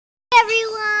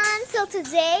everyone! So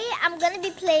today I'm gonna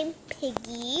be playing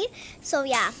Piggy. So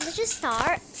yeah, let's just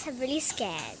start. I'm really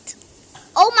scared.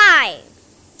 Oh my!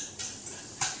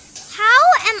 How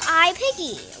am I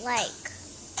Piggy? Like,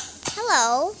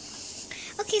 hello?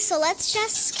 Okay, so let's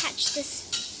just catch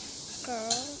this girl.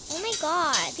 Oh my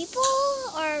god, people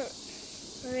are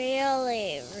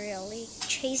really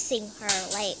chasing her.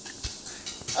 Like,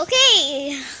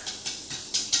 okay.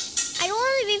 I don't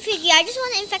want to be Piggy. I just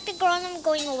want to infect the girl and I'm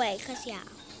going away. Because, yeah.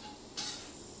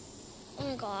 Oh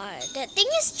my god. That thing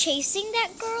is chasing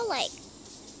that girl. Like,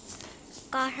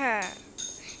 got her.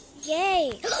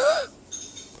 Yay.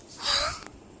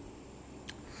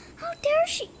 How dare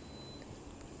she?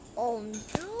 Oh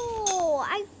no.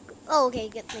 Oh, okay,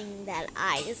 good thing that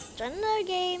I just joined the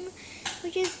game.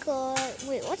 Which is good.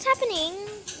 Wait, what's happening?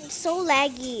 It's so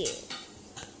laggy.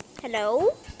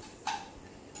 Hello?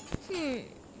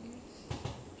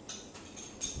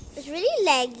 It's really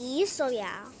laggy, so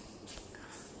yeah.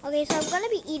 Okay, so I'm gonna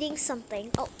be eating something.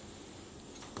 Oh,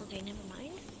 okay, never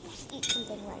mind. Let's eat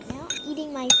something right now.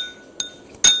 Eating my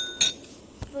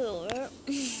food.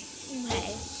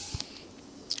 Okay.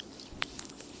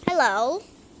 Hello.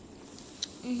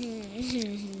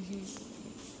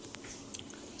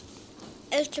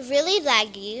 It's really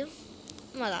laggy.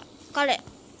 Oh my god, got it.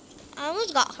 I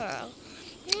almost got her.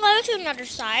 I'm going to another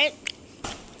side.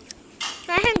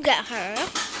 I can get her.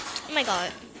 Oh my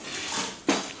god.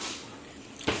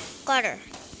 Got her.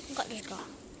 Got this girl.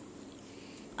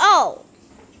 Oh.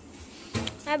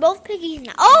 They're both piggies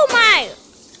now. Oh my!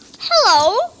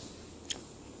 Hello!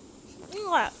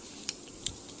 What?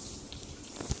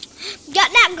 Get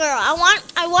that girl. I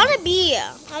want to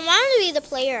be the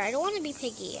player. I don't want to be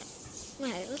Piggy.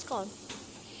 Okay, let's go.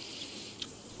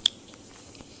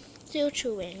 Still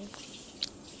chewing.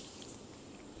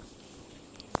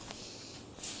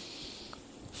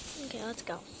 Okay, let's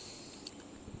go.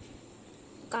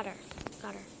 Got her.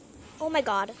 Got her. Oh my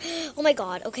god. Oh my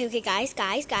god. Okay, guys.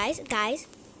 Guys,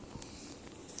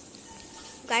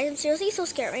 I'm seriously so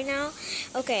scared right now.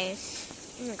 Okay.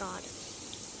 Oh my god.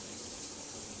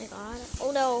 Oh my god.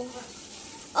 Oh no.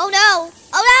 Oh no.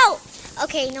 Oh no.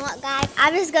 Okay, you know what, guys?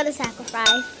 I'm just gonna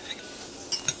sacrifice.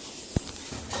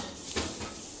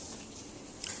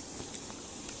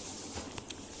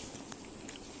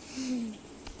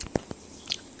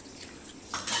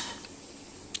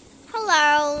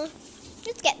 Hello.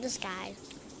 Let's get this guy.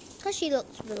 Because she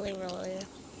looks really I'm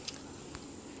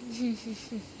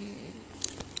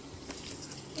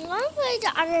going to play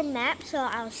the other map, so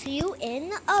I'll see you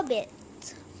in a bit.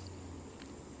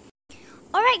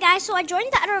 Alright guys, so I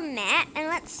joined the other map, and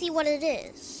let's see what it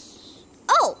is.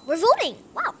 Oh, we're voting.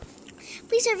 Wow.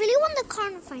 Please, I really want the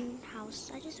Carnifine house.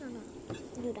 I just want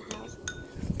to do the house.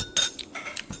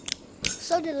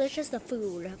 So delicious, the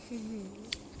food.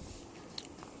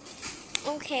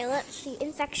 Okay, let's see.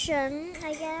 Infection,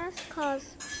 I guess,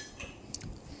 because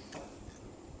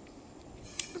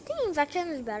I think infection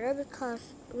is better because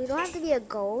we don't have to be a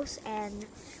ghost, and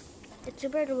it's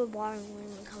super duper boring when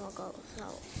we become a ghost. So,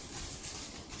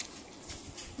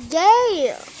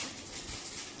 yay!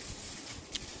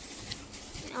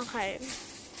 Okay.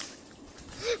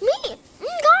 Me! Oh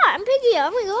my god, I'm Piggy.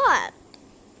 Oh my god.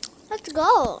 Let's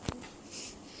go.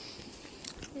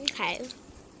 Okay.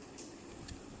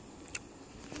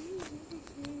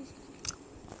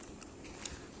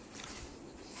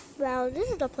 Well, this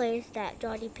is the place that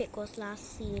Johnny Pig was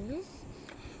last seen.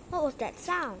 What was that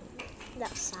sound?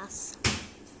 That's sus.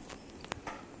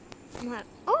 I'm like,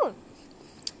 oh!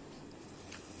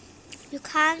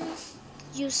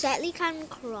 You sadly can't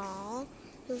crawl.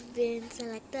 You've been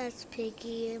selected as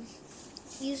Piggy.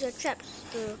 Use your traps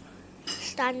to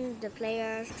stun the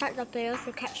players. Track the players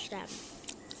to catch them.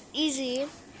 Easy.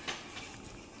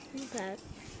 Okay.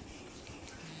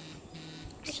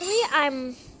 Actually,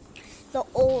 I'm the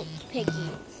old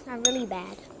Piggy. I'm really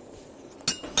bad.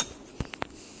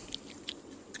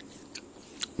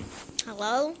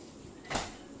 Hello?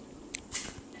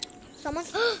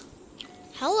 Someone's...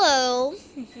 Hello?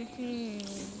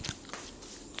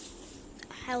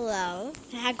 Hello?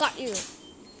 I got you.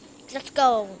 Let's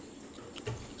go.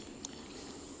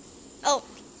 Oh,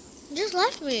 you just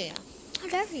left me. How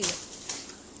dare you?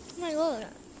 Oh my god.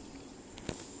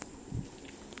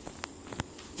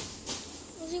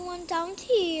 Is there one down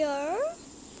here?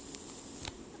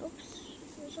 Oops,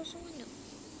 there's also one down.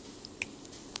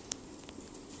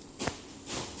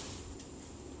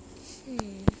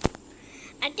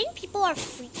 I think people are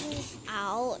freaking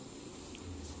out.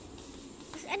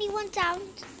 Is anyone down?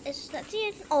 Let's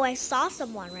see. Oh, I saw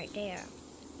someone right there.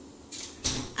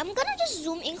 I'm gonna just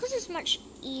zoom in because it's much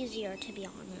easier, to be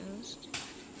honest.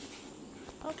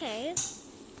 Okay.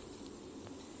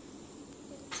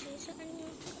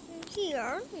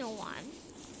 Here, no one.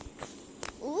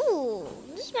 Ooh,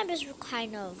 this map is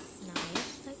kind of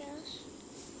nice, I guess.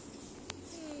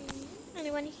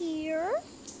 Anyone here?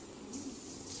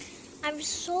 I'm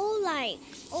so like,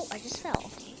 oh, I just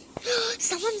fell. Okay.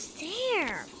 Someone's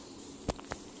there.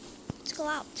 Let's go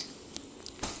out.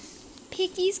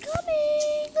 Piggy's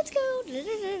coming. Let's go.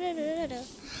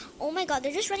 Oh my god,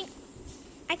 they're just running.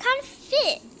 I can't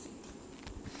fit.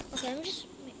 Okay, I'm just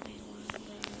make my one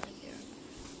right here.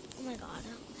 Oh my god,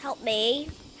 help me.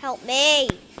 Help me.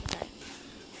 Okay.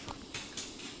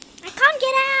 I can't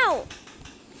get out.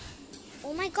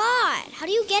 Oh my god, how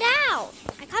do you get out?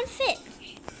 I can't fit.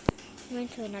 I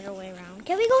went to another way around.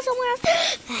 Can we go somewhere else?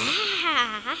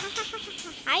 Hi.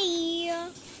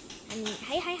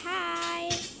 Hi.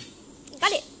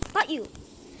 Got it. Got you.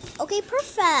 Okay,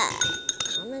 perfect.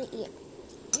 I'm gonna eat.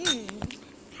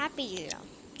 Happy.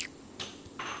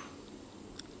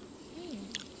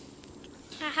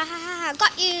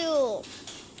 Got you.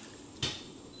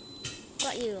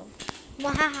 Got you.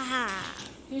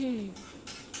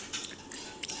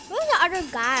 Where's the other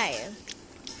guy?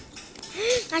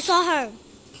 I saw her.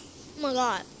 Oh my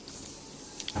god.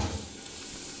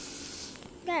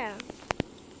 There.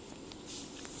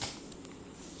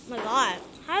 Oh my god.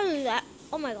 How is that?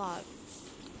 Oh my god.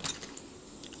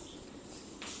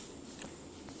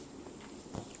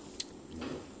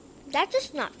 That's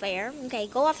just not fair. Okay,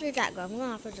 go after that girl. I'm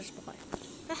going after this boy.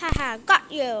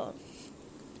 Got you.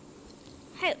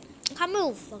 Hey, I can't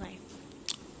move. Okay.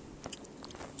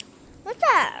 What's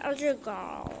that other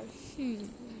girl?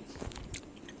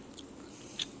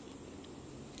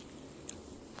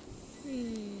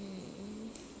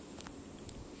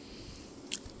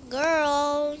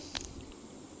 Girl.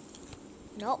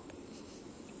 Nope.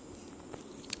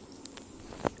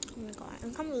 Oh my god, I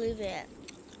can't believe it.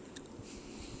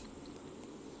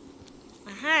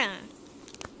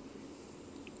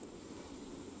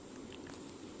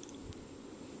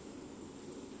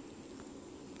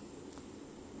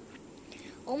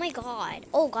 Oh my god.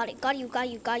 Oh, got it. Got you.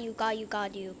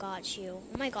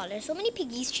 Oh my god, there's so many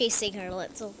piggies chasing her.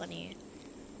 That's so funny.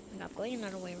 Oh my god, I'm going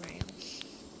another way around.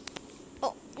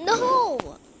 Oh,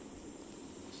 no!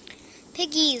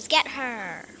 Piggies, get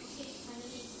her.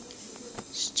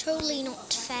 It's totally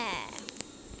not fair.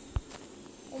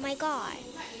 Oh my god.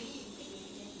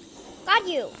 Got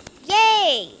you.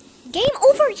 Yay! Game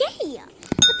over, yay!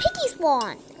 The piggies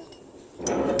won.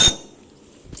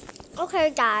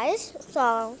 Okay, guys,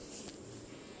 so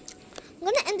I'm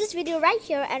gonna end this video right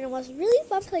here, and it was really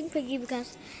fun playing Piggy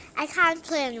because I can't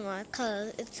play anymore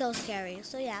because it's so scary.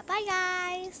 So yeah, bye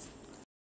guys.